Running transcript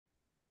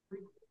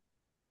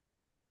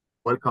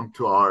Welcome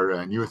to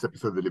our newest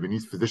episode of the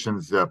Lebanese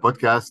Physicians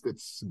Podcast.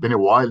 It's been a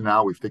while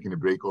now. We've taken a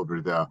break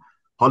over the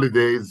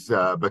holidays,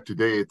 but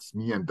today it's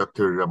me and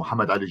Dr.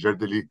 Muhammad Ali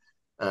Jardali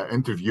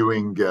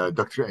interviewing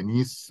Dr.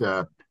 Anis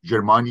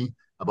Germani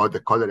about the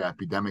cholera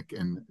epidemic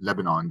in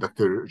Lebanon.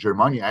 Dr.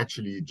 Germani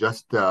actually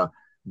just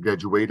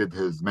graduated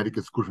his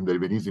medical school from the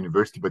Lebanese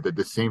University, but at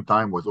the same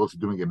time was also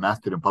doing a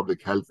master in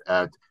public health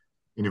at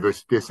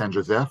Université Saint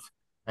Joseph.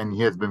 And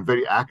he has been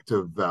very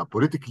active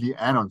politically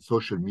and on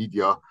social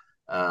media.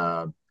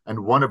 And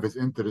one of his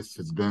interests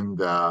has been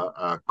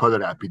the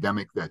cholera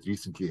epidemic that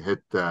recently hit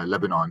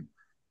Lebanon.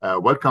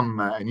 Welcome,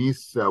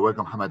 Anis.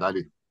 Welcome, Hamad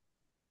Ali.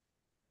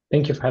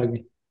 Thank you for having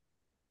me.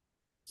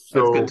 It's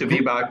good to be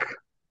back.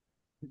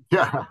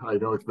 Yeah, I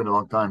know it's been a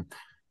long time.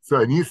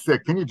 So, Anis,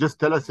 can you just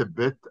tell us a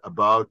bit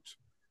about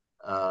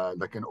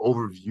like an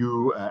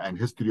overview and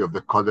history of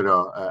the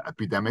cholera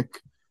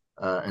epidemic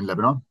in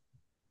Lebanon?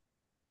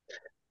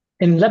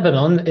 In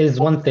Lebanon is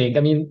one thing.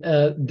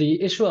 The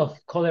issue of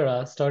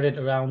cholera started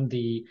around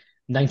the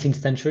 19th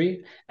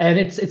century, and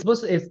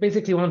it's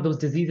basically one of those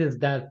diseases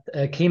that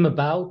came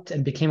about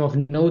and became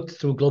of note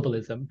through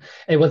globalism.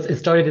 It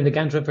started in the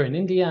Ganges River in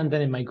India, and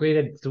then it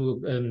migrated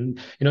through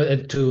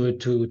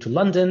to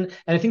London.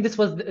 And I think this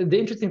was the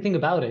interesting thing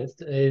about it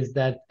is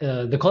that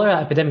the cholera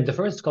epidemic, the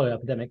first cholera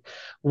epidemic,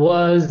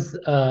 was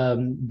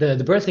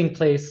the birthing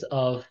place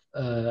of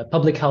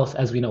public health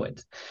as we know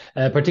it,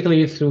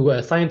 particularly through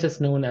a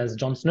scientist known as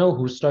John Snow,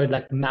 who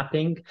started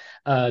mapping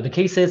the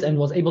cases and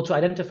was able to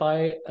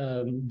identify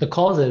the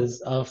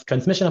causes of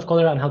transmission of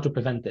cholera and how to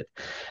prevent it.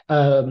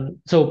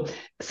 So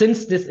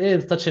since this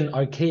is such an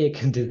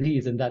archaic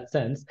disease in that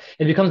sense,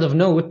 it becomes of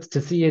note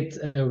to see it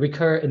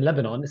recur in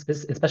Lebanon,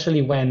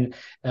 especially when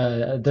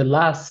the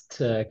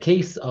last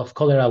case of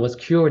cholera was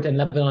cured in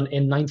Lebanon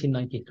in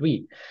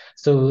 1993.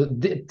 So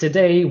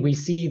today we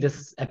see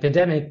this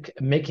epidemic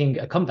making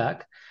a comeback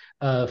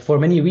for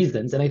many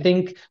reasons. And I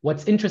think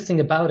what's interesting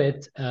about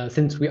it,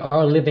 since we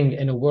are living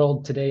in a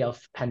world today of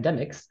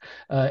pandemics,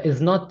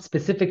 is not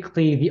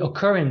specifically the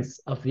occurrence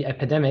of the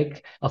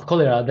epidemic of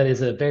cholera that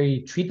is a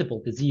very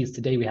treatable disease.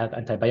 Today we have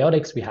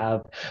antibiotics, we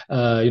have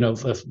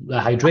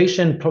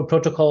hydration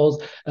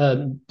protocols,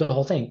 the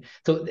whole thing.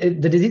 So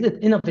the disease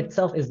in of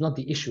itself is not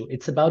the issue.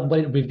 It's about what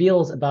it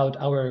reveals about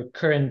our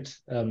current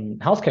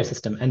healthcare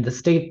system and the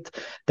state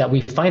that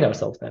we find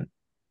ourselves in.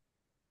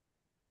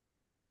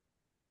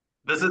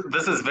 This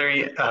is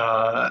very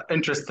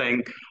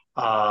interesting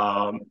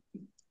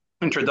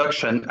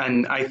introduction,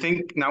 and I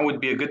think now would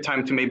be a good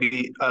time to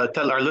maybe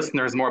tell our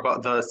listeners more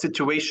about the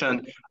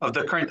situation of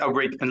the current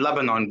outbreak in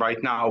Lebanon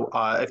right now.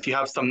 If you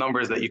have some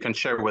numbers that you can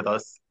share with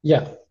us.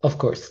 Yeah, of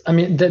course. I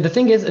mean, the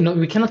thing is,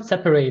 we cannot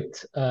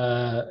separate,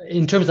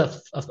 in terms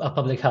of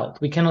public health,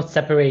 we cannot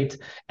separate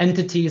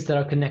entities that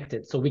are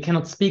connected. So we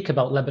cannot speak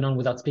about Lebanon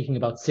without speaking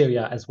about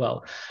Syria as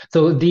well.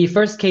 So the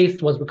first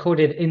case was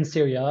recorded in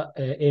Syria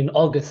in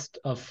August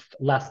of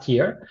last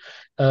year.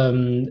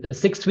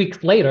 6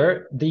 weeks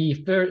later,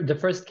 the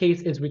first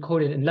case is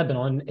recorded in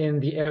Lebanon in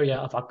the area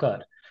of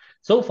Akkar.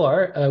 So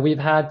far, we've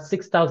had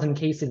 6,000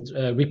 cases,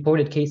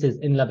 reported cases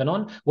in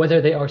Lebanon, whether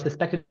they are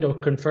suspected or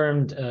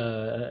confirmed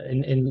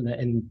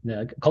in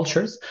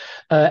cultures,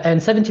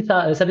 and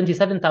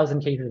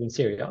 77,000 cases in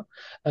Syria.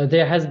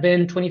 There has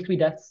been 23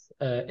 deaths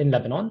in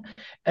Lebanon,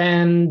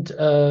 and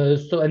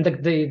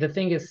the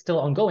thing is still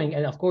ongoing.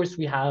 And of course,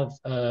 we have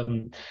a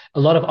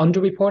lot of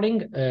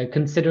underreporting,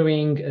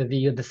 considering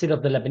the state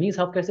of the Lebanese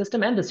healthcare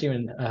system and the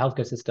Syrian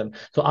healthcare system.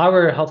 So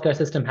our healthcare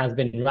system has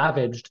been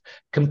ravaged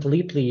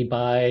completely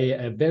by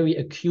a very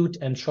acute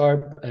and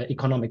sharp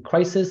economic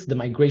crisis, the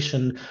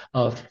migration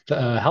of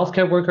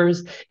healthcare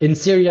workers. In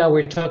Syria,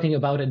 we're talking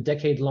about a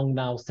decade-long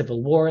now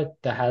civil war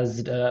that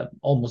has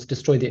almost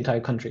destroyed the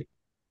entire country.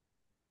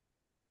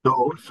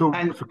 So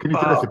can you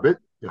tell us a bit?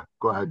 Yeah,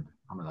 go ahead,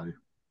 Hamad Ali.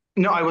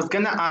 No, I was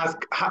going to ask,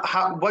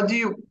 what do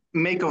you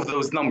make of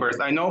those numbers?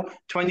 I know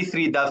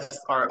 23 deaths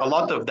are a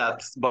lot of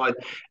deaths, but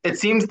it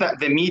seems that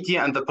the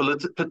media and the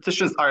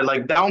politicians are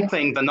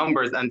downplaying the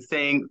numbers and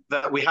saying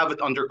that we have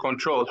it under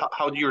control.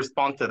 How do you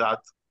respond to that?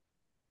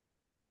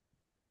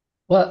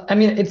 Well, I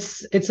mean,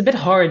 it's a bit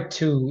hard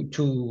to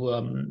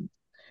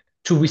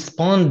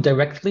respond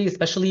directly,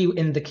 especially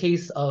in the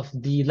case of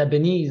the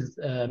Lebanese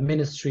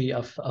Ministry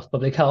of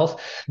Public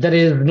Health, that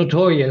is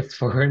notorious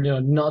for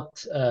not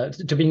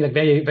to being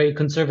very, very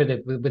conservative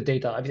with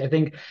data. I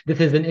think this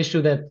is an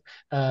issue that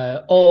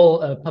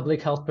all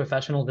public health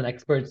professionals and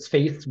experts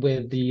face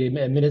with the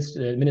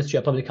Ministry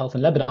of Public Health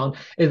in Lebanon,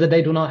 is that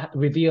they do not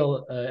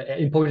reveal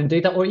important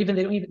data, or even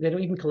they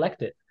don't even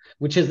collect it,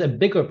 which is a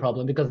bigger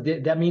problem, because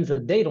that means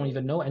that they don't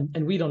even know,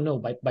 and we don't know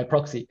by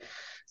proxy.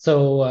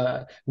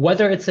 So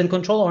whether it's in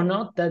control or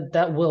not,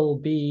 that will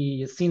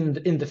be seen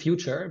in the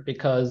future,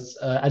 because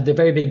at the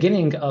very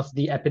beginning of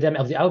the epidemic,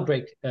 of the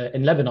outbreak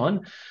in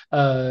Lebanon,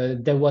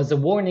 there was a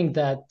warning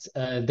that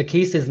the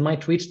cases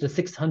might reach the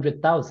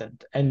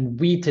 600,000, and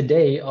we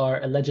today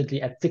are allegedly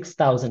at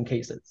 6,000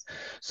 cases.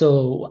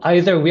 So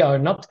either we are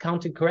not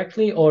counting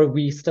correctly, or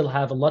we still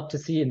have a lot to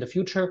see in the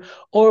future,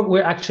 or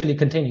we're actually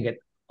containing it.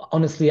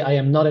 honestly, I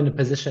am not in a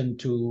position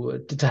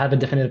to have a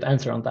definitive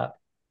answer on that.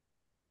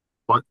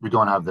 But we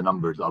don't have the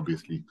numbers,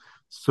 obviously.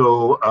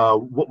 So,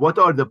 what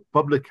are the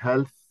public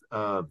health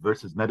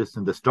versus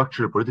medicine, the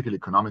structural, political,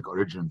 economic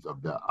origins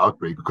of the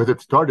outbreak? Because it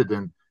started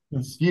in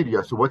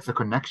Syria. So, what's the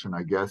connection,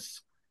 I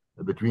guess,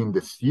 between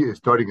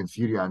starting in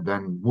Syria and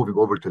then moving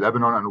over to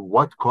Lebanon, and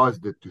what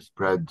caused it to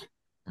spread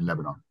in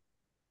Lebanon?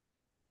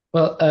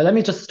 Well, let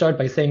me just start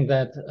by saying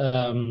that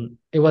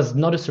it was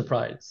not a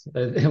surprise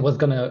that it was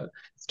going to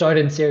start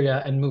in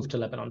Syria and move to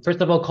Lebanon.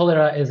 First of all,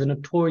 cholera is a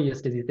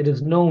notorious disease. It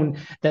is known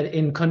that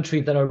in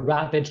countries that are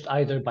ravaged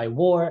either by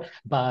war,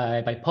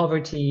 by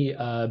poverty,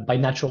 by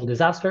natural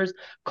disasters,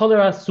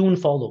 cholera soon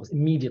follows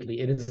immediately.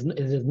 It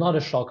is not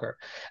a shocker.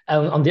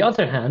 On the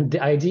other hand,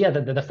 the idea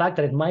that the fact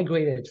that it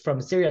migrated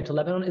from Syria to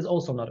Lebanon is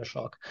also not a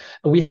shock.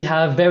 We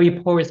have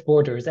very porous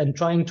borders, and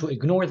trying to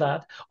ignore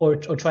that or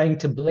trying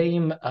to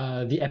blame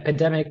the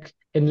epidemic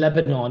in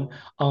Lebanon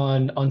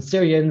on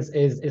Syrians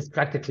is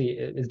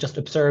just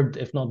absurd,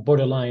 if not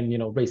borderline,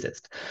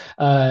 racist.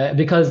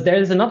 Because there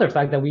is another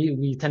fact that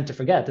we tend to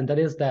forget, and that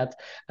is that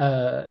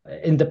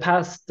in the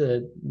past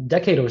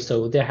decade or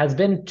so, there has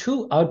been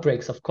 2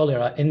 outbreaks of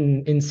cholera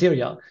in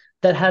Syria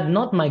that had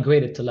not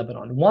migrated to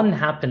Lebanon. One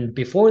happened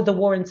before the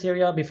war in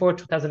Syria, before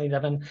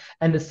 2011,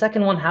 and the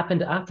second one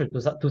happened after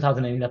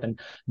 2011.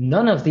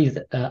 None of these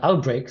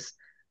outbreaks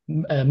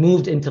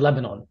moved into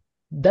Lebanon.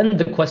 Then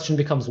the question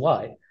becomes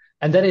why?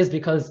 And that is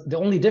because the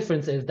only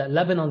difference is that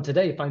Lebanon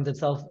today finds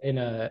itself in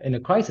a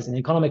crisis, an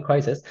economic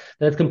crisis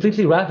that has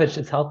completely ravaged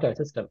its healthcare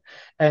system.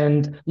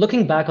 And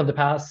looking back on the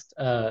past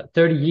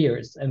 30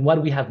 years and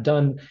what we have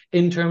done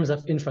in terms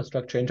of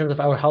infrastructure, in terms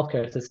of our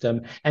healthcare system,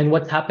 and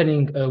what's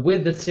happening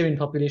with the Syrian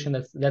population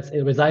that's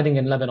residing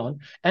in Lebanon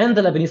and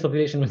the Lebanese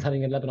population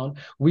residing in Lebanon,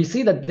 we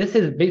see that this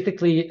is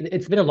basically,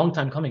 it's been a long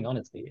time coming,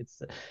 honestly.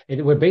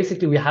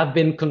 We have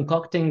been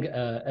concocting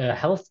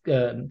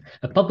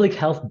a public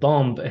health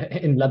bomb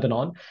in Lebanon.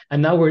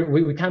 And now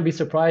we can't be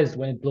surprised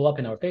when it blew up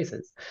in our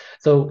faces.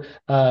 So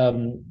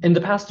in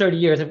the past 30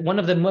 years, one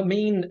of the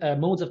main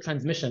modes of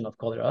transmission of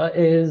cholera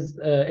is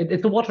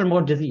it's a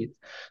waterborne disease.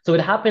 So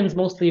it happens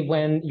mostly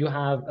when you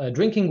have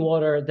drinking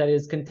water that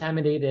is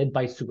contaminated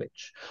by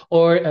sewage,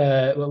 or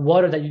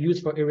water that you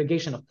use for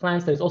irrigation of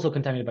plants that is also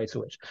contaminated by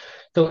sewage.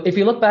 So if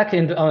you look back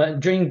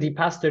during the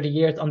past 30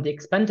 years on the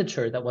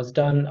expenditure that was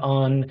done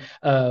on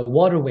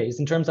waterways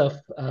in terms of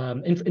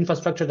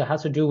infrastructure that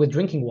has to do with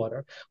drinking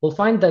water, we'll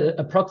find that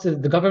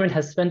the government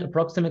has spent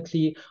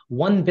approximately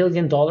 $1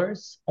 billion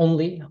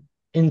only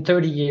in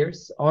 30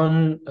 years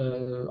on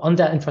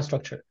that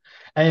infrastructure.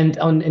 And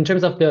in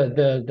terms of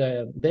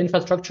the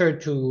infrastructure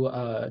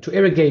to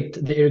irrigate,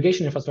 the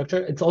irrigation infrastructure,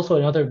 it's also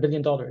another $1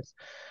 billion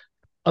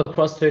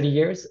across 30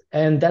 years.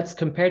 And that's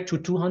compared to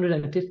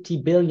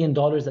 $250 billion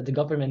that the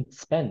government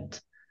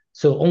spent.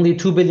 So only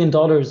 $2 billion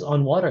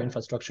on water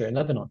infrastructure in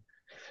Lebanon.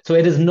 So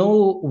it is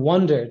no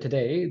wonder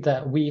today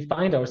that we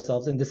find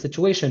ourselves in this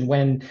situation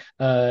when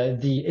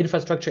the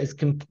infrastructure is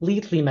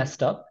completely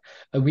messed up.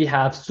 We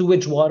have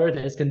sewage water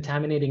that is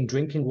contaminating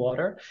drinking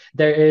water.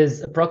 There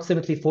is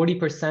approximately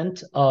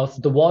 40%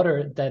 of the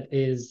water that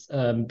is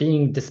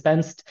being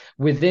dispensed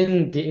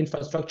within the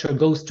infrastructure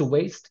goes to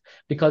waste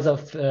because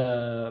of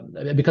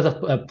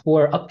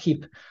poor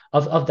upkeep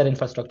of that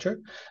infrastructure.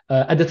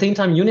 At the same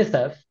time,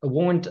 UNICEF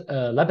warned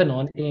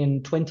Lebanon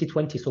in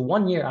 2020, so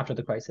 1 year after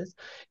the crisis,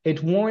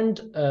 it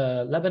warned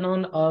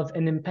Lebanon of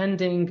an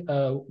impending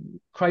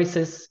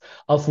crisis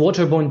of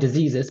waterborne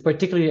diseases,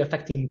 particularly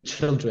affecting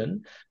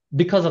children,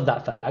 because of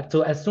that fact.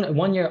 So as soon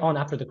 1 year on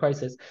after the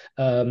crisis,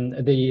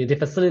 the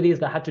facilities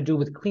that had to do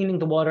with cleaning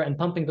the water and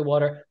pumping the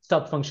water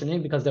stopped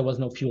functioning because there was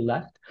no fuel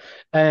left.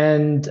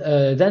 And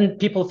then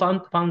people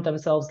found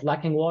themselves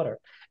lacking water.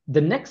 The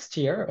next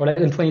year, or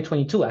in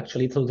 2022,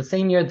 actually, so the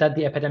same year that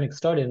the epidemic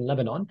started in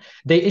Lebanon,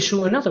 they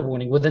issue another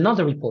warning with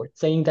another report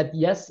saying that,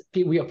 yes,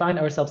 we find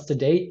ourselves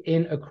today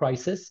in a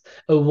crisis,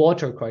 a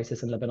water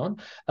crisis in Lebanon.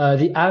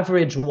 The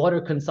average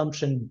water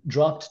consumption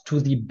dropped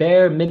to the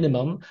bare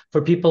minimum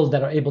for people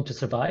that are able to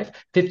survive.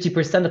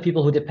 50% of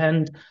people who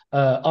depend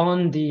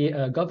on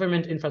the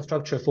government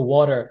infrastructure for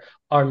water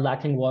are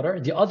lacking water.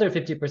 The other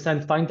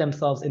 50% find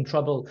themselves in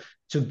trouble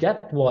to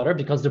get water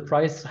because the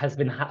price has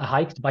been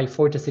hiked by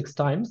 4 to 6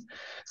 times.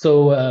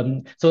 So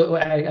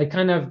I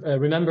kind of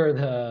remember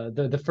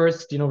the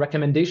first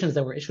recommendations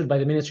that were issued by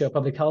the Ministry of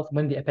Public Health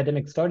when the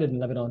epidemic started in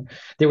Lebanon.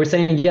 They were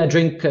saying, yeah,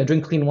 drink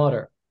clean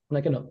water. I'm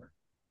like,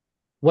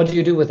 what do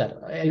you do with that?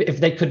 If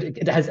they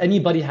could, has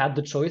anybody had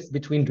the choice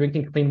between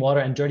drinking clean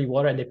water and dirty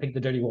water, and they pick the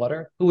dirty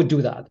water? Who would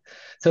do that?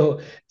 So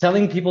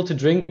telling people to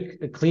drink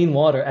clean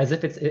water as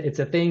if it's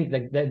a thing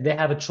that they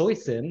have a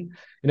choice in,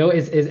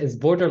 is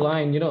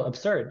borderline,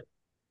 absurd.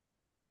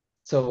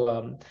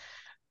 So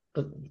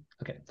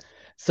okay.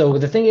 So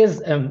the thing is,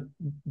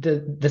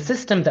 the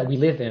system that we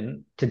live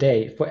in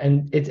today,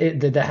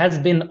 that has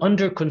been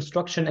under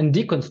construction and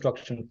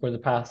deconstruction for the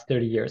past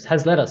 30 years,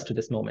 has led us to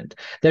this moment.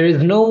 There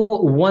is no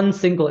one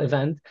single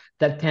event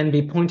that can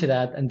be pointed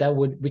at, and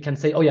we can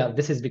say, oh yeah,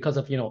 this is because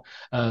of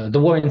the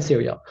war in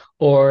Syria,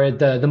 or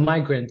the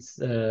migrants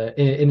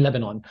in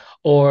Lebanon,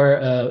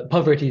 or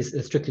poverty,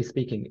 strictly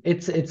speaking.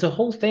 It's a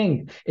whole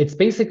thing. It's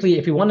basically,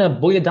 if you want to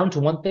boil it down to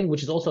one thing,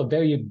 which is also a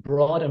very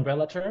broad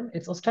umbrella term,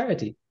 it's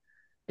austerity.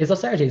 It's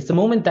austerity. It's the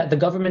moment that the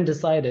government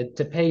decided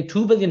to pay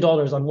 $2 billion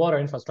on water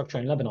infrastructure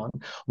in Lebanon,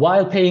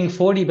 while paying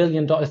 $40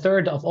 billion, a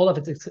third of all of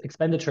its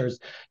expenditures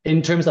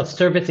in terms of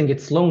servicing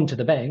its loan to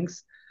the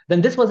banks.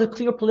 Then this was a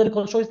clear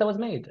political choice that was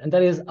made. And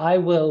that is, I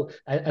will,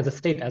 as a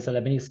state, as a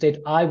Lebanese state,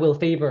 I will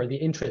favor the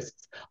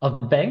interests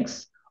of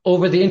banks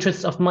over the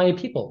interests of my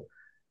people.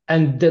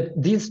 And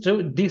these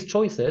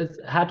choices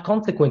had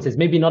consequences,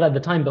 maybe not at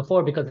the time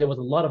before, because there was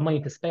a lot of money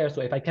to spare.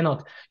 So if I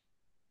cannot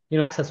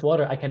access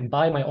water, I can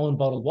buy my own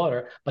bottled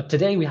water. But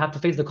today we have to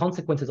face the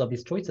consequences of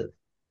these choices.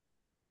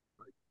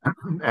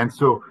 And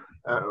so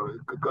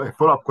a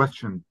follow-up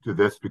question to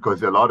this,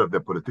 because a lot of the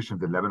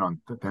politicians in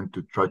Lebanon tend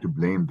to try to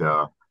blame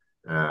the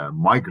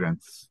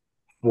migrants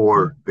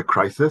for the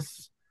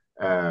crisis.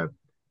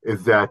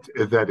 Is that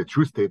a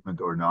true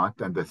statement or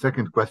not? And the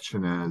second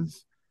question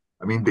is,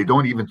 I mean, they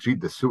don't even treat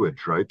the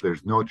sewage, right?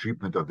 There's no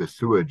treatment of the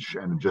sewage,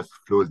 and it just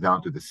flows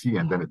down to the sea,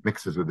 and then it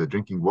mixes with the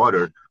drinking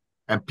water.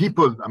 And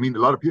people, I mean,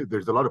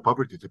 there's a lot of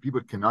poverty, so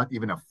people cannot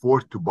even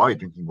afford to buy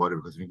drinking water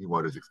because drinking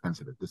water is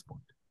expensive at this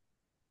point.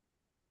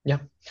 Yeah.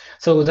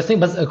 So the thing,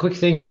 but a quick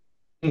thing,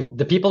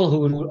 the people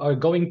who are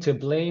going to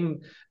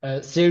blame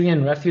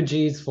Syrian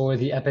refugees for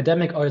the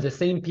epidemic are the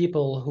same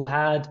people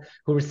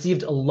who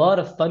received a lot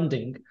of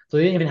funding, so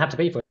they didn't even have to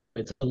pay for it.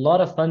 It's a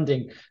lot of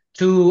funding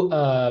to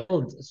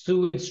build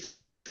sewage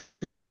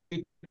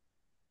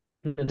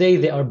the day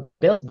they are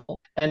built.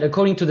 And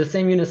according to the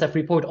same UNICEF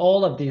report,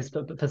 all of these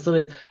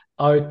facilities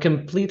are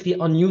completely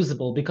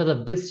unusable because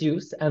of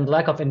disuse and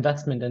lack of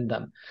investment in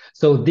them.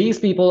 So these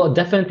people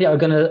definitely are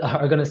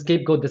gonna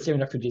scapegoat the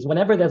Syrian refugees.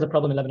 Whenever there's a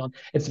problem in Lebanon,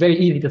 it's very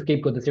easy to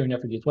scapegoat the Syrian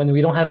refugees. When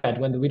we don't have bread,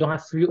 when we don't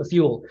have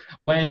fuel,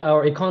 when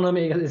our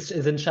economy is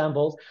in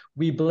shambles,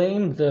 we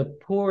blame the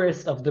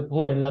poorest of the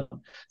poor in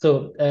Lebanon.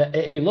 So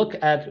if you look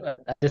at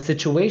the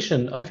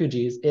situation of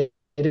refugees, it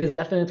is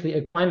definitely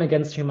a crime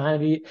against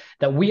humanity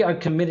that we are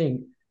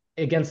committing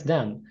against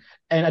them.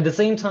 And at the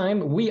same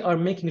time, we are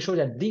making sure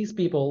that these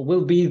people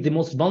will be the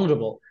most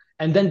vulnerable.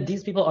 And then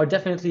these people are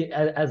definitely,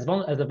 as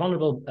a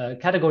vulnerable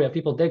category of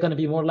people, they're going to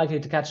be more likely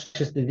to catch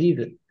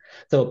diseases.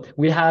 So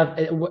we have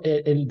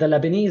the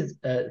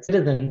Lebanese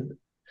citizens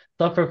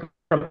suffer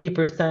from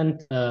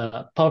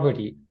 80%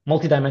 poverty,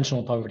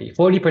 multidimensional poverty.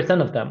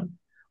 40% of them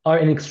are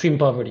in extreme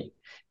poverty.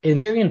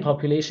 In the Syrian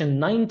population,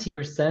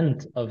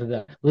 90% of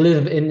them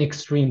live in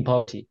extreme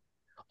poverty.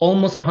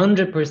 Almost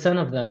 100%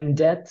 of them in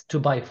debt to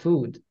buy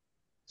food.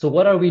 So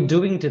what are we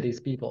doing to these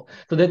people?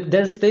 So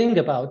there's a thing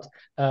about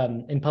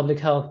in public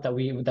health that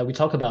we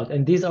talk about,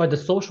 and these are the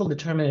social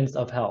determinants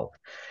of health.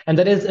 And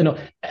that is,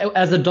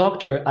 as a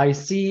doctor, I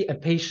see a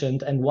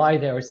patient and why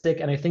they are sick,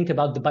 and I think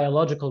about the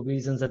biological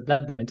reasons that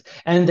led them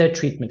and their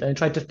treatment, and I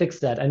try to fix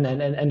that and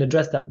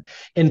address that.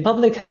 In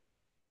public health,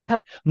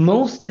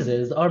 most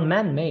diseases are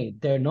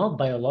man-made; they're not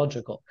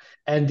biological,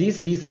 and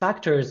these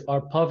factors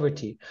are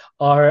poverty,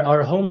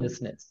 are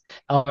homelessness,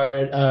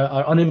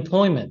 are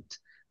unemployment.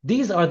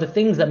 These are the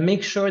things that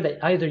make sure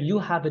that either you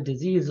have a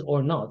disease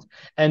or not.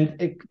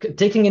 And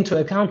taking into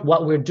account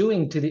what we're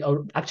doing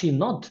or actually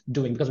not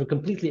doing, because we're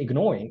completely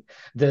ignoring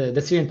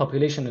the Syrian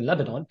population in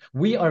Lebanon,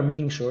 we are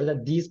making sure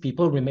that these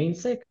people remain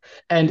sick.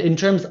 And in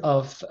terms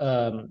of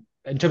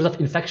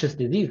infectious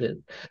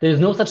diseases, there is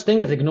no such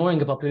thing as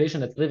ignoring a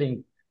population that's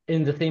living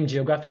in the same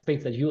geographic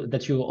space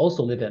that you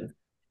also live in.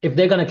 If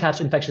they're going to catch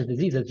infectious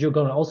diseases, you're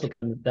going to also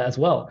catch that as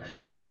well.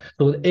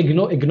 So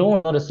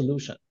ignore not a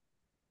solution.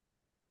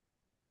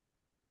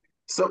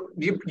 So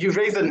you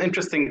raised an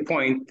interesting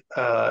point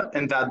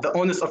in that the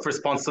onus of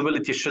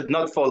responsibility should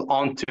not fall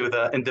onto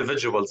the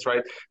individuals,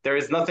 right? There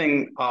is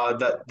nothing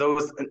that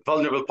those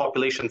vulnerable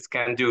populations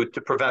can do to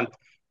prevent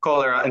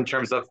cholera in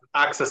terms of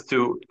access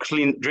to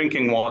clean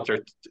drinking water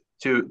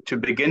to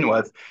begin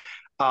with.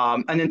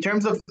 And in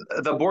terms of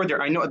the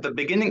border, I know at the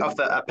beginning of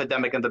the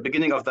epidemic and the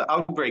beginning of the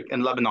outbreak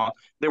in Lebanon,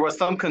 there was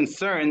some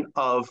concern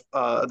of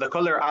the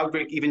cholera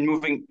outbreak even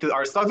moving to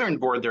our southern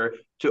border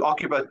to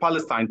occupied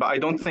Palestine, but I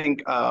don't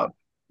think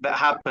that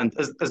happened.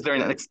 Is there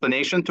an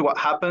explanation to what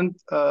happened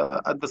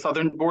at the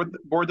southern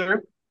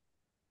border?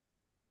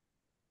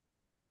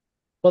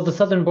 Well, the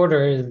southern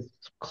border is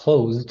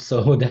closed,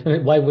 so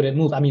why would it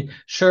move? I mean,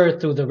 sure,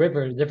 through the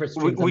river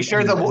streams. We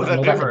share the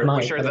river,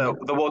 we share the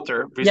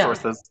water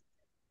resources.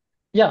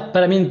 Yeah,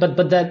 but I mean, but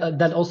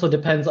that also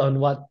depends on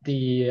what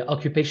the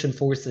occupation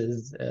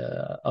forces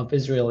of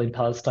Israel in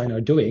Palestine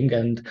are doing,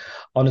 and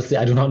honestly,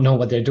 I do not know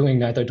what they're doing.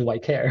 Neither do I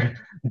care.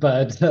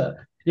 But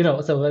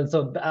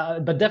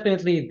but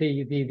definitely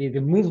the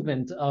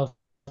movement of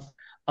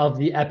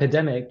the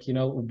epidemic,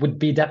 would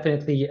be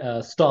definitely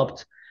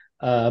stopped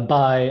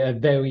by a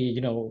very,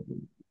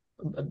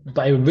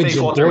 by a Safe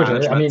rigid water border.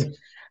 I management. mean,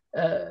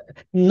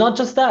 not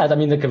just that. I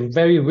mean, like a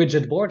very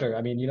rigid border.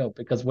 I mean,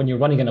 because when you're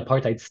running an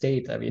apartheid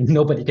state, I mean,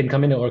 nobody can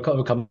come in or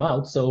come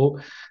out. So,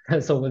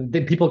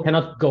 people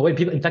cannot go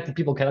in. Infected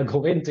people cannot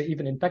go in to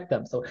even infect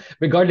them. So,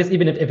 regardless,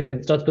 even if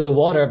it's just the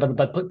water,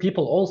 but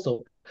people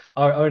also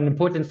are an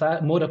important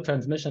mode of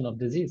transmission of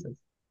diseases.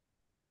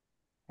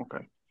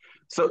 Okay.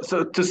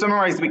 So to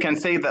summarize, we can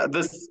say that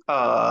this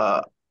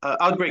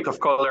outbreak of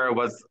cholera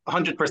was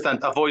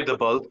 100%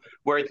 avoidable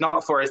were it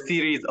not for a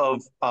series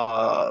of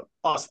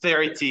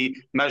austerity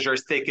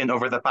measures taken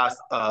over the past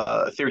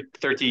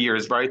 30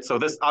 years, right? So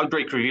this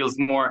outbreak reveals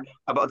more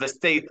about the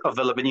state of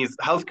the Lebanese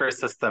healthcare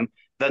system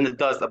than it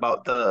does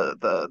about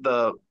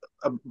the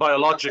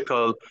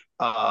biological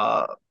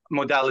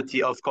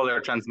modality of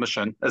cholera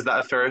transmission. Is that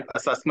a fair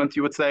assessment,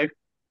 you would say?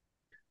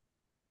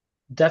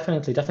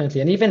 Definitely, definitely.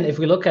 And even if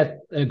we look at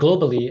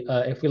globally,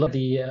 if we look at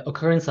the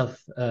occurrence of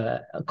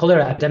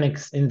cholera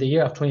epidemics in the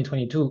year of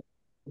 2022,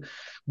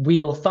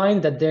 we will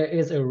find that there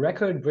is a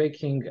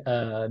record-breaking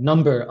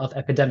number of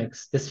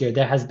epidemics this year.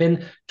 There has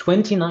been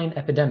 29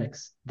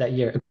 epidemics that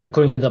year,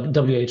 according to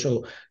the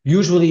WHO.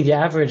 Usually the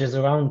average is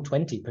around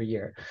 20 per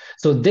year.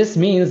 So this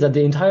means that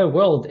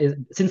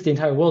since the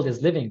entire world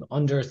is living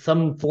under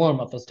some form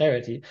of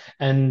austerity,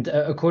 and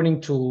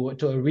according to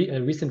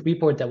a recent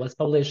report that was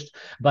published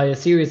by a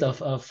series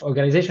of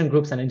organization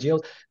groups and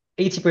NGOs,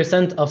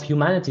 80% of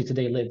humanity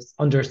today lives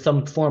under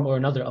some form or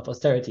another of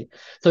austerity.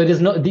 So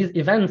these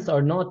events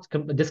are not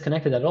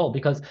disconnected at all,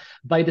 because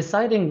by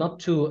deciding not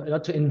to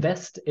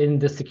invest in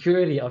the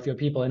security of your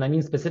people, and I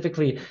mean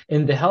specifically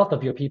in the health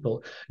of your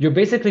people, you're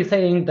basically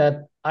saying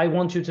that I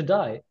want you to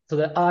die so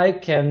that I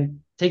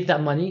can take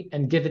that money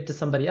and give it to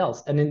somebody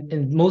else. And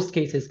in most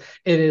cases,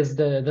 it is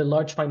the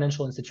large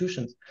financial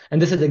institutions.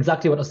 And this is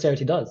exactly what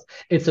austerity does.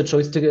 It's a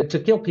choice to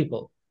kill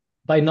people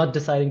by not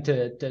deciding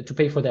to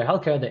pay for their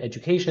healthcare, their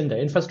education, their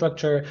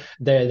infrastructure,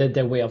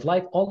 their way of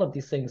life, all of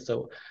these things.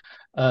 So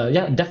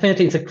yeah,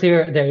 definitely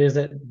there is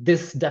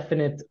this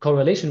definite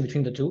correlation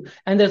between the two.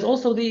 And there's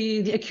also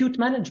the acute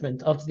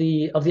management of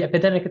the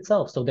epidemic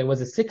itself. So there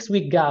was a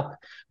 6-week gap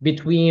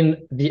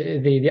between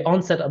the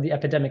onset of the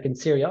epidemic in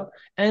Syria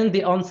and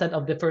the onset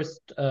of the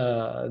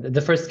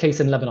first case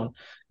in Lebanon.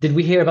 Did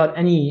we hear about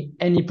any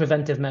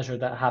preventive measure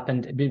that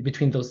happened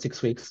between those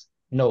 6 weeks?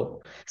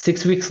 No.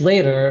 6 weeks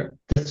later,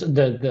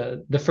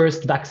 the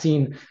first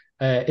vaccine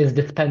is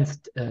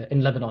dispensed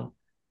in Lebanon.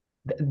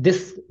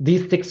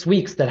 These 6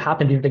 weeks that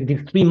happened,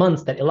 these 3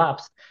 months that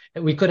elapsed,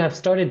 we could have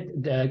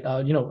started,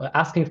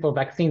 asking for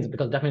vaccines,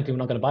 because definitely we're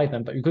not going to buy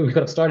them, but we could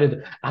have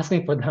started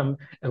asking for them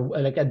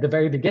like at the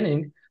very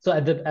beginning. So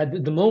at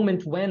the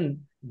moment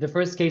when the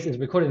first case is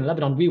recorded in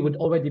Lebanon, we would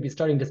already be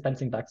starting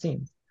dispensing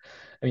vaccines.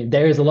 I mean,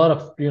 there is a lot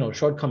of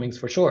shortcomings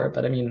for sure,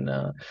 but I mean,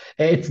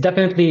 it's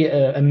definitely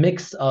a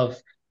mix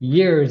of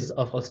years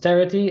of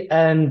austerity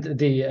and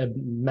the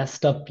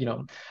messed up,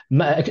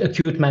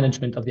 acute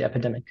management of the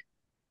epidemic.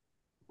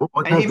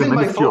 What And has the even by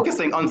Ministry of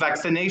focusing on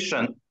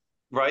vaccination,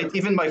 right?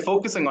 Even by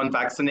focusing on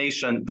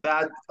vaccination,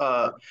 that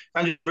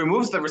kind of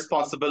removes the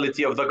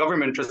responsibility of the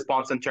government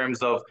response in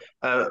terms of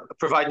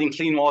providing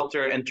clean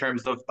water, in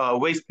terms of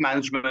waste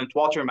management,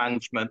 water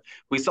management.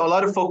 We saw a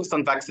lot of focus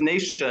on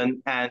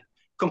vaccination and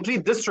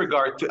complete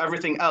disregard to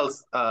everything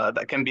else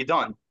that can be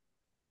done.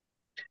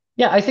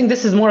 Yeah, I think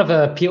this is more of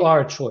a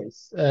PR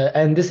choice.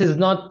 And this is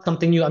not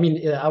something new. I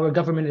mean, our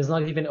government is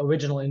not even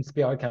original in its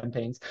PR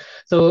campaigns.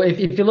 So if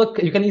you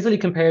look, you can easily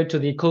compare it to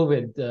the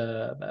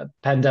COVID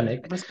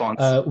pandemic. Response.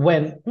 But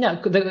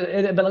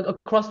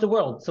across the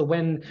world. So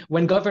when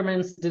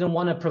governments didn't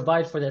want to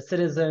provide for their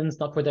citizens,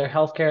 not for their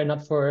healthcare,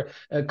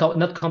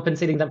 not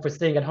compensating them for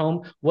staying at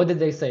home, what did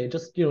they say?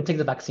 Just, take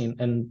the vaccine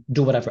and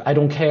do whatever. I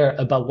don't care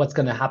about what's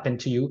going to happen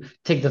to you.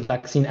 Take the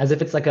vaccine, as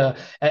if it's going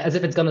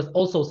to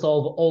also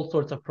solve all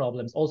sorts of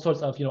problems, all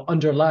sorts of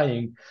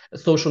underlying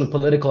social,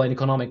 political, and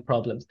economic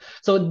problems.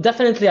 So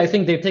definitely, I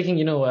think they're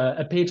taking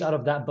a page out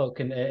of that book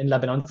in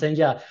Lebanon, saying,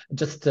 yeah,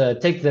 just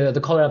take the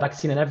cholera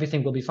vaccine and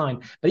everything will be fine.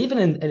 But even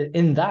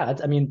in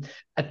that, I mean,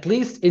 at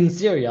least in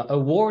Syria,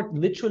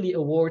 literally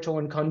a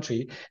war-torn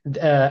country,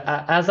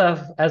 as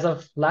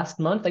of last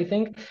month, I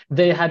think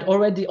they had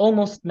already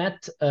almost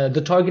met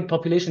the target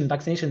population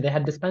vaccination. They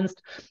had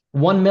dispensed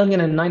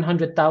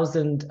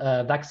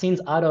 1,900,000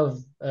 vaccines out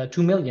of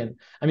 2 million.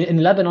 I mean,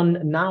 in Lebanon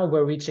now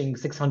we're reaching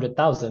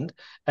 600,000,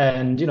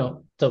 and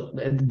so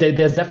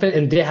there's definitely,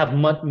 and they have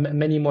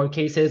many more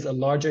cases, a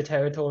larger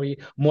territory,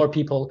 more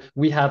people.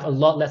 We have a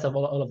lot less of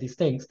all of these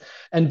things,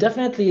 and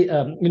definitely,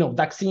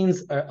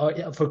 vaccines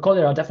are for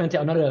cholera are definitely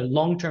another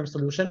long-term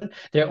solution.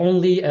 They're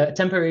only a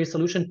temporary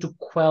solution to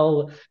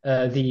quell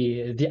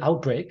the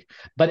outbreak,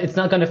 but it's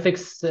not going to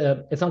fix.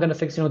 It's not going to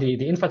fix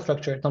the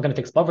infrastructure. It's not going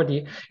to fix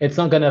poverty. It's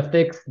not going to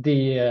fix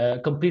the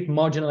complete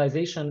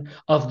marginalization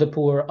of the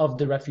poor, of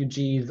the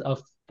refugees,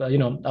 of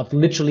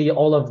literally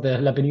all of the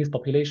Lebanese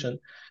population.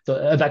 So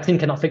a vaccine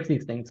cannot fix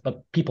these things,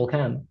 but people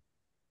can.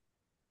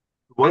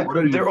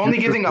 They're only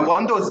giving a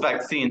one-dose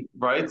vaccine,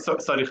 right? So,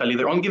 sorry, Khalid.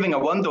 They're only giving a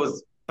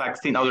one-dose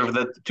vaccine out of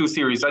the two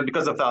series, right?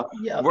 Because of the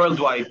Yeah.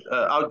 worldwide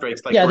outbreaks,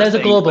 like Yeah, we're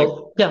saying,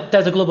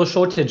 there's a global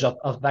shortage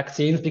of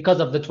vaccines because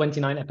of the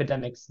 29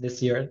 epidemics this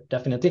year,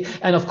 definitely.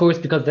 And of course,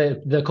 because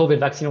the COVID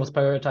vaccine was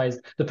prioritized,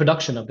 the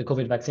production of the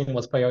COVID vaccine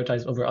was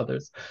prioritized over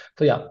others.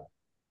 So yeah.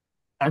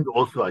 And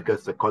also, I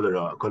guess the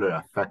cholera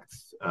affects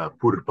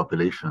poorer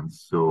populations,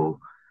 so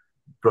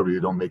probably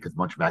you don't make as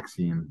much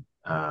vaccine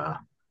Yeah,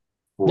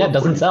 it for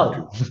doesn't these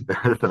countries.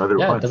 sell. That's another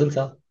Yeah, it one. doesn't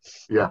sell.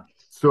 Yeah.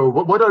 So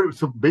what are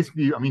so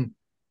basically? I mean,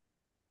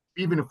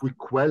 even if we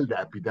quell the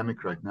epidemic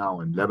right now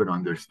in Lebanon,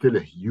 there's still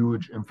a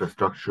huge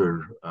infrastructure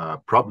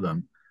problem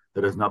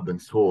that has not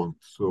been solved.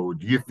 So,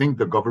 do you think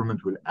the government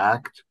will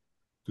act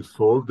to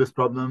solve this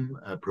problem,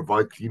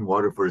 provide clean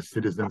water for its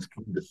citizens,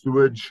 clean the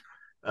sewage?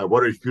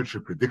 What are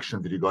future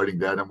predictions regarding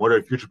that? And what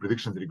are future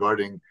predictions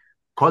regarding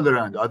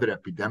cholera and other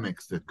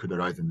epidemics that could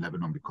arise in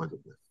Lebanon because of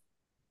this?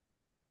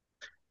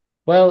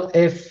 Well,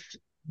 if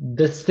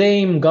the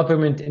same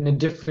government in a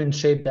different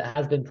shape that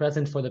has been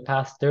present for the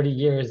past 30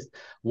 years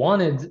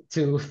wanted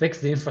to fix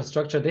the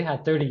infrastructure, they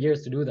had 30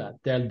 years to do that.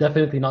 They're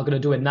definitely not going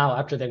to do it now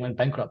after they went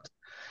bankrupt.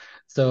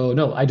 So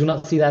no, I do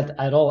not see that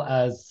at all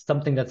as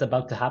something that's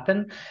about to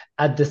happen.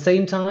 At the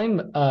same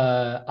time,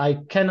 I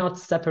cannot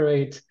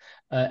separate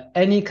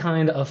any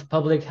kind of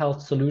public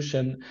health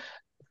solution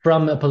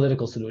from a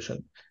political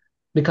solution,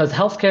 because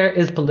healthcare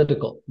is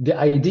political. The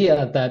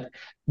idea that,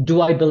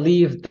 do I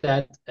believe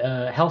that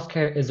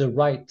healthcare is a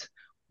right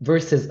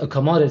versus a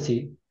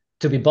commodity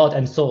to be bought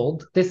and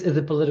sold, this is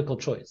a political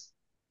choice.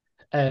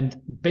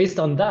 And based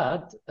on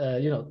that,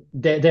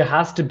 there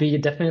has to be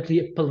definitely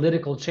a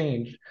political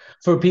change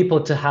for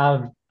people to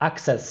have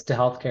access to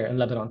healthcare in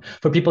Lebanon,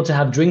 for people to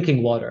have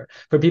drinking water,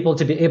 for people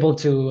to be able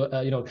to,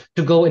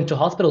 to go into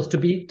hospitals, to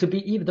be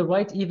even the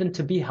right even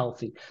to be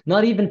healthy,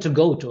 not even to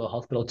go to a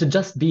hospital, to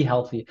just be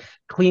healthy,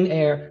 clean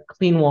air,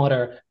 clean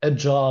water, a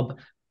job,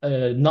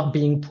 not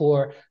being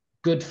poor,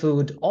 good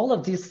food. All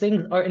of these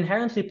things are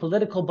inherently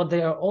political, but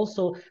they are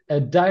also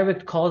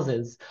direct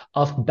causes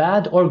of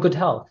bad or good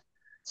health.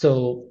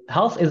 So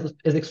health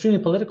is extremely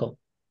political.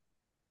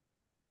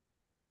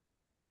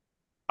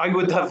 I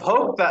would have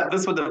hoped that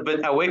this would have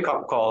been a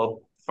wake-up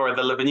call for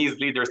the Lebanese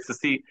leaders to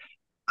see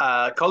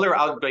cholera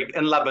outbreak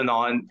in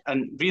Lebanon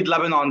and read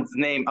Lebanon's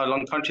name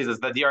along countries as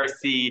the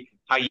DRC,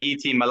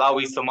 Haiti,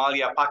 Malawi,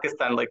 Somalia,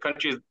 Pakistan, like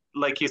countries,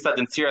 like you said,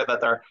 in Syria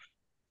that are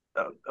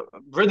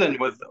ridden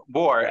with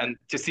war. And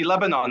to see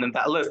Lebanon in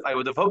that list, I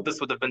would have hoped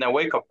this would have been a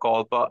wake-up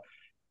call. But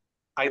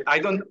I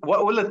don't,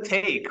 what will it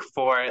take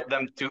for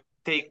them to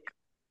take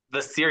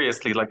this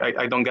seriously? Like,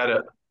 I don't get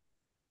it.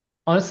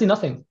 Honestly,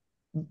 nothing.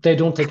 They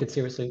don't take it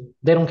seriously.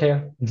 They don't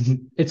care.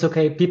 It's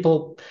okay.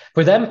 People,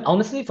 for them,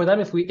 honestly, for them,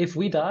 if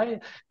we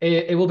die,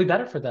 it will be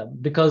better for them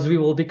because we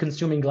will be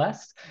consuming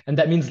less, and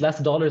that means less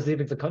dollars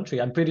leaving the country.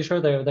 I'm pretty sure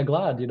they're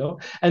glad,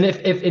 And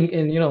if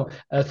in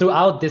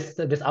throughout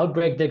this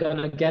outbreak they're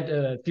gonna get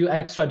a few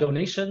extra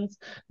donations,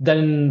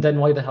 then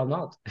why the hell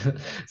not?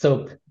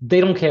 So they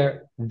don't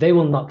care. They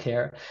will not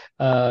care,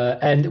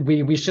 and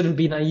we shouldn't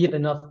be naive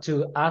enough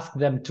to ask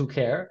them to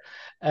care.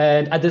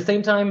 And at the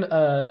same time,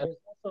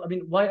 I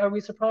mean, why are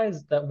we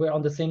surprised that we're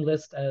on the same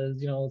list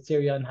as,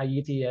 Syria and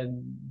Haiti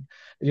and,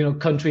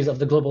 countries of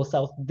the global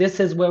south? This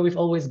is where we've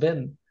always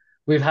been.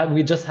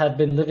 We just have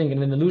been living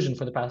in an illusion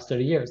for the past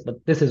 30 years, but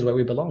this is where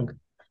we belong.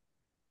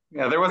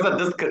 Yeah, there was a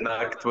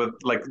disconnect with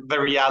like the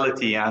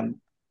reality and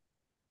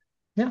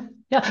Yeah,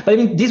 yeah, but I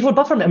mean, these were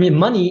buffer. I mean,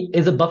 money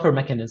is a buffer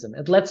mechanism.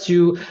 It lets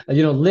you,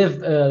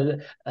 live a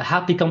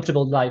happy,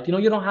 comfortable life.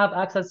 You don't have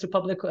access to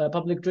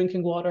public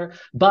drinking water.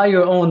 Buy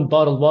your own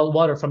bottled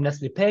water from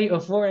Nestle. Pay a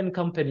foreign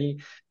company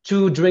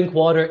to drink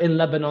water in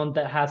Lebanon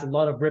that has a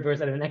lot of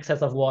rivers and an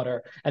excess of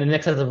water and an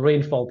excess of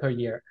rainfall per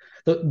year.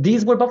 So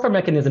these were buffer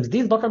mechanisms.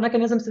 These buffer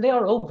mechanisms, they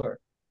are over.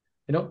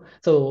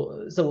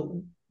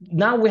 So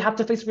now we have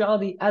to face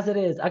reality as it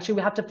is. Actually,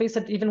 we have to face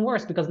it even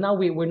worse because now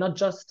we're not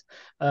just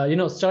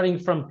starting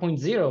from point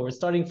zero. We're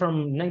starting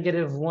from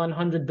negative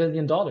 $100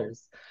 billion.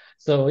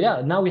 So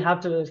yeah, now we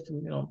have to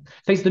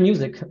face the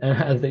music,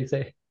 as they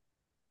say.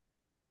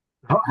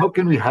 How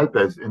can we help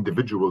as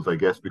individuals, I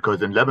guess?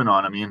 Because in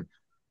Lebanon, I mean,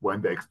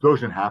 when the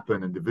explosion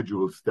happened,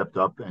 individuals stepped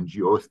up,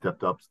 NGOs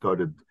stepped up,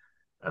 started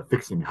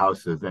fixing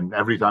houses, and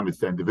every time it's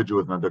the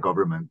individuals, not the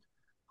government,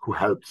 who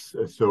helps.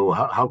 So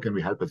how can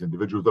we help as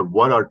individuals, or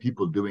what are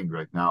people doing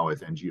right now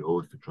as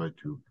NGOs to try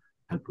to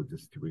help with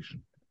this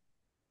situation?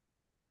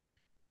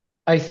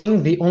 I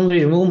think the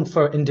only room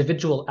for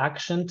individual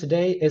action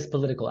today is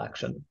political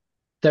action.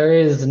 There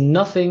is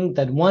nothing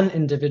that one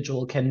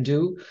individual can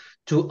do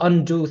to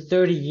undo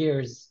 30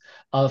 years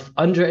of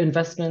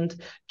underinvestment,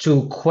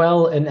 to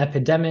quell an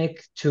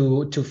epidemic,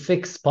 to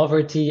fix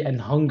poverty and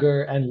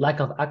hunger and lack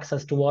of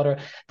access to water.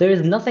 There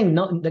is nothing.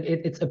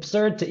 It's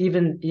absurd to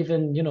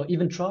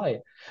even try.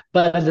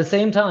 But at the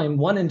same time,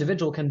 one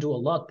individual can do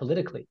a lot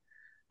politically.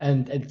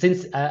 And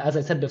since, as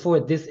I said before,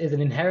 this is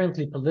an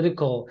inherently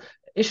political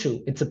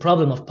issue. It's a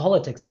problem of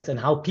politics and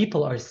how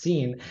people are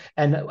seen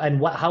and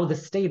how the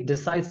state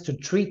decides to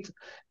treat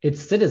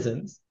its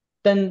citizens.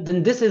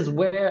 then this is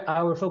where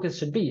our focus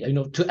should be.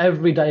 To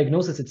every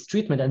diagnosis, it's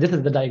treatment, and this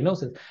is the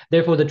diagnosis.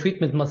 Therefore, the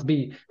treatment must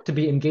be to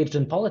be engaged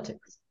in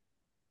politics.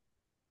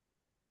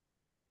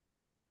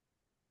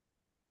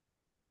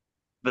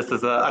 This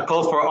is a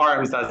call for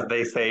arms, as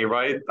they say,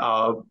 right?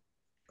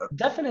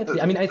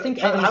 Definitely. I mean, I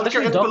think, and healthcare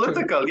especially is doctors.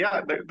 political.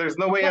 Yeah, there's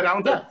no way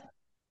around it. Yeah.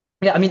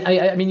 Yeah,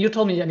 I mean, you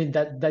told me, I mean,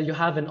 that you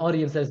have an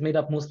audience that is made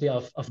up mostly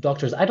of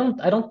doctors. I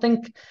don't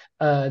think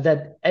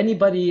that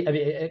anybody. I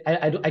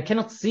mean, I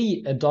cannot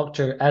see a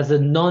doctor as a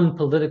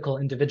non-political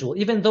individual,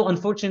 even though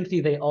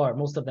unfortunately they are.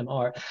 Most of them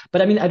are.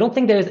 But I mean, I don't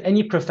think there is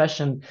any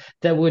profession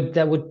that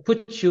would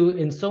put you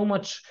in so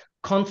much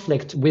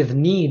conflict with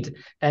need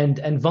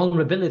and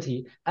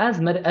vulnerability as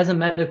a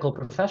medical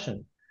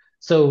profession.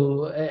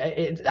 So,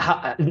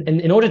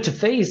 in order to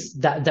face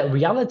that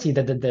reality,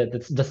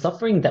 the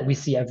suffering that we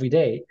see every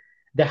day,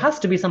 there has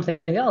to be something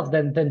else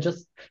than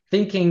just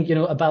thinking,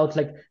 about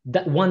like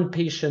that one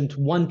patient,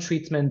 one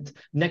treatment,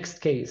 next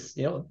case.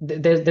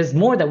 There's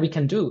more that we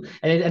can do,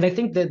 and I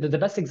think the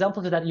best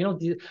example to that,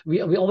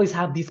 we always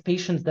have these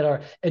patients that are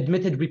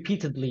admitted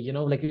repeatedly.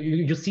 Like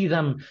you see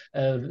them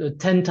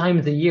 10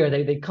 times a year.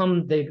 They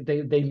come,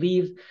 they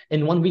leave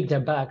in 1 week,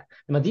 they're back.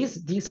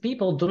 These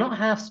people do not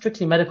have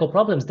strictly medical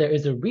problems. There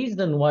is a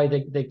reason why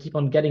they keep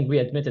on getting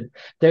readmitted.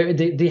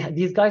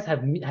 These guys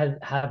have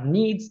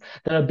needs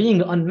that are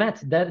being unmet.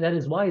 That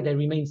is why they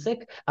remain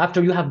sick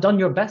after you have done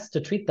your best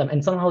to treat them,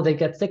 and somehow they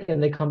get sick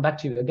and they come back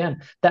to you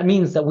again. That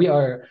means that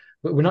we're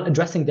not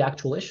addressing the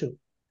actual issue.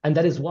 And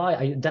that is why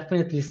I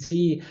definitely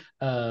see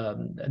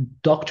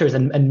doctors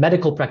and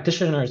medical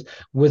practitioners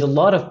with a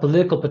lot of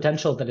political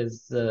potential that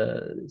is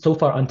so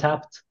far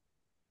untapped.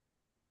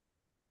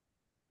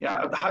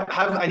 Yeah,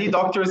 have any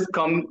doctors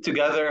come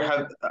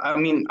together? I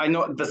mean, I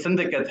know the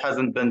syndicate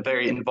hasn't been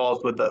very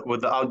involved with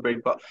the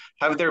outbreak, but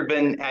have there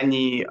been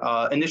any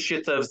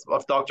initiatives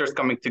of doctors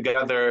coming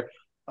together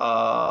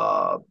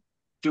to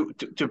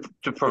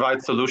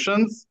provide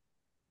solutions?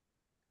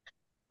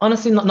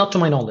 Honestly, not to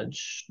my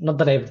knowledge. Not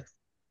that I've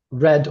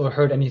read or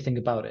heard anything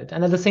about it.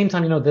 And at the same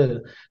time,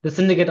 the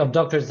syndicate of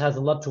doctors has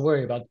a lot to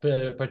worry about,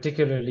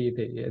 particularly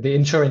the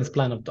insurance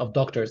plan of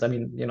doctors. I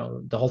mean,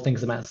 the whole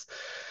thing's a mess.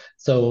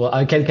 So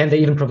can they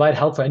even provide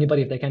help for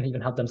anybody if they can't even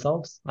help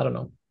themselves? I don't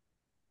know.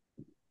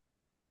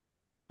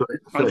 So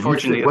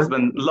Unfortunately, it's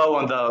been low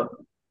on the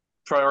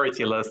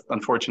priority list,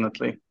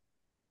 unfortunately.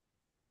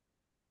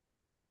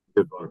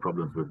 There's a lot of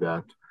problems with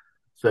that.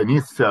 So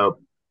Anis,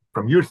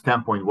 from your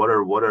standpoint, what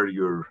are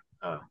your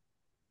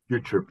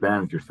future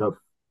plans yourself?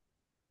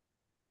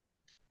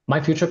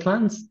 My future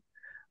plans?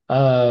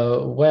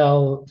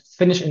 Well,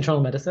 finish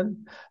internal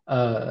medicine.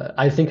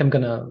 I think I'm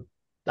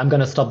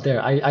gonna stop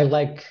there. I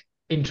like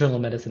internal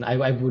medicine. I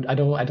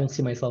don't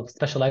see myself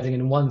specializing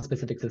in one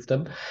specific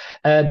system.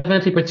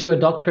 Definitely pursue a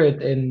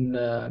doctorate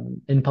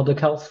in public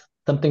health,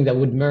 something that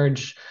would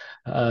merge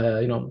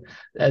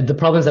the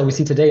problems that we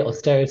see today: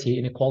 austerity,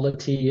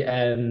 inequality,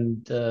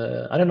 and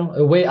I don't know,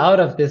 a way out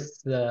of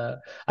this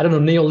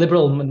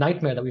neoliberal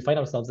nightmare that we find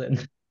ourselves in.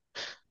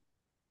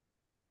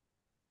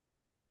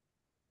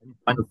 Any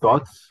final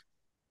thoughts?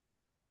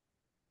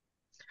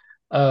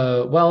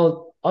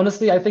 Well,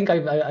 honestly, I think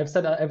I've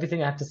said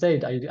everything I have to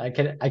say.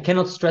 I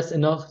cannot stress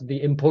enough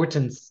the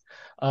importance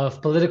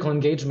of political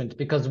engagement,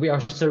 because we are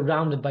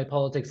surrounded by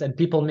politics and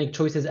people make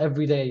choices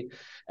every day,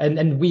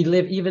 and we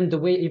live, even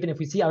if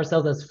we see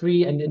ourselves as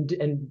free and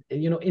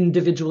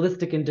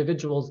individualistic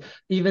individuals,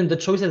 even the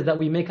choices that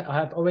we make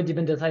have already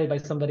been decided by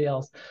somebody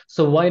else.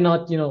 So why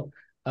not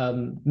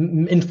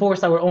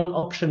enforce our own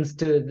options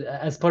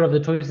as part of the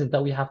choices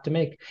that we have to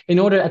make in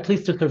order at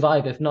least to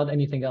survive, if not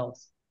anything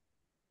else.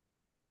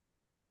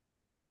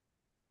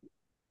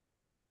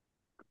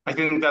 I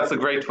think that's a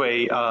great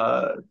way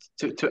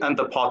to end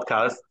the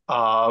podcast.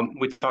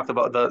 We talked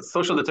about the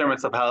social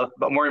determinants of health,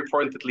 but more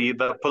importantly,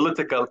 the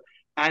political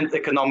and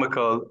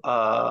economical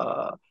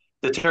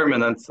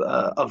determinants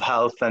of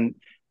health. And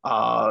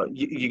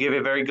you gave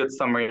a very good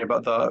summary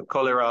about the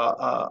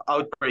cholera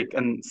outbreak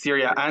in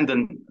Syria and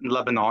in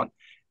Lebanon,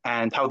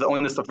 and how the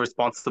onus of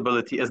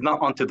responsibility is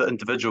not onto the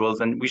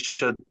individuals, and we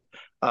should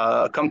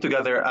come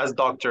together as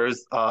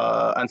doctors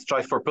and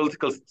strive for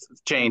political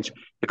change,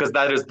 because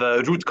that is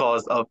the root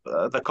cause of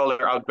the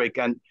cholera outbreak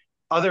and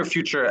other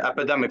future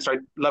epidemics. Right,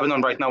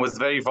 Lebanon right now is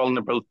very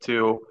vulnerable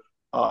to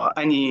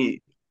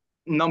any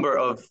number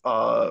of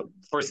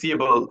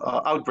foreseeable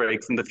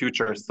outbreaks in the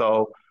future.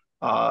 So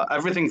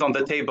everything's on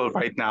the table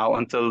right now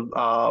until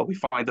we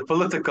find a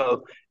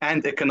political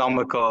and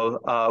economical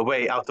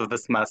way out of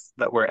this mess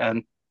that we're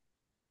in.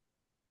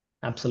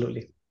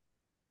 Absolutely.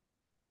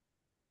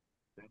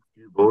 Thank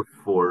you both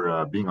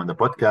for being on the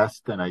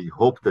podcast, and I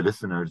hope the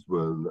listeners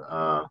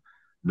will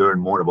learn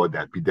more about the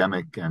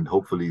epidemic, and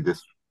hopefully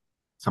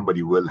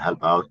somebody will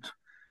help out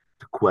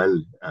to quell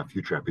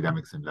future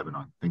epidemics in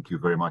Lebanon. Thank you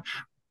very much.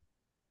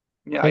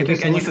 Yeah, Thank I think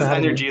you so much for Anis's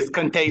having energy me. is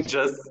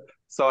contagious.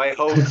 So I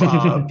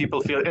hope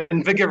people feel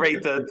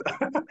invigorated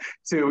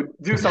to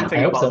do something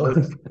I hope about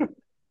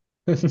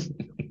so. this.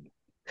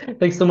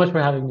 Thanks so much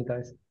for having me,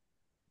 guys.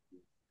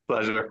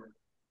 Pleasure.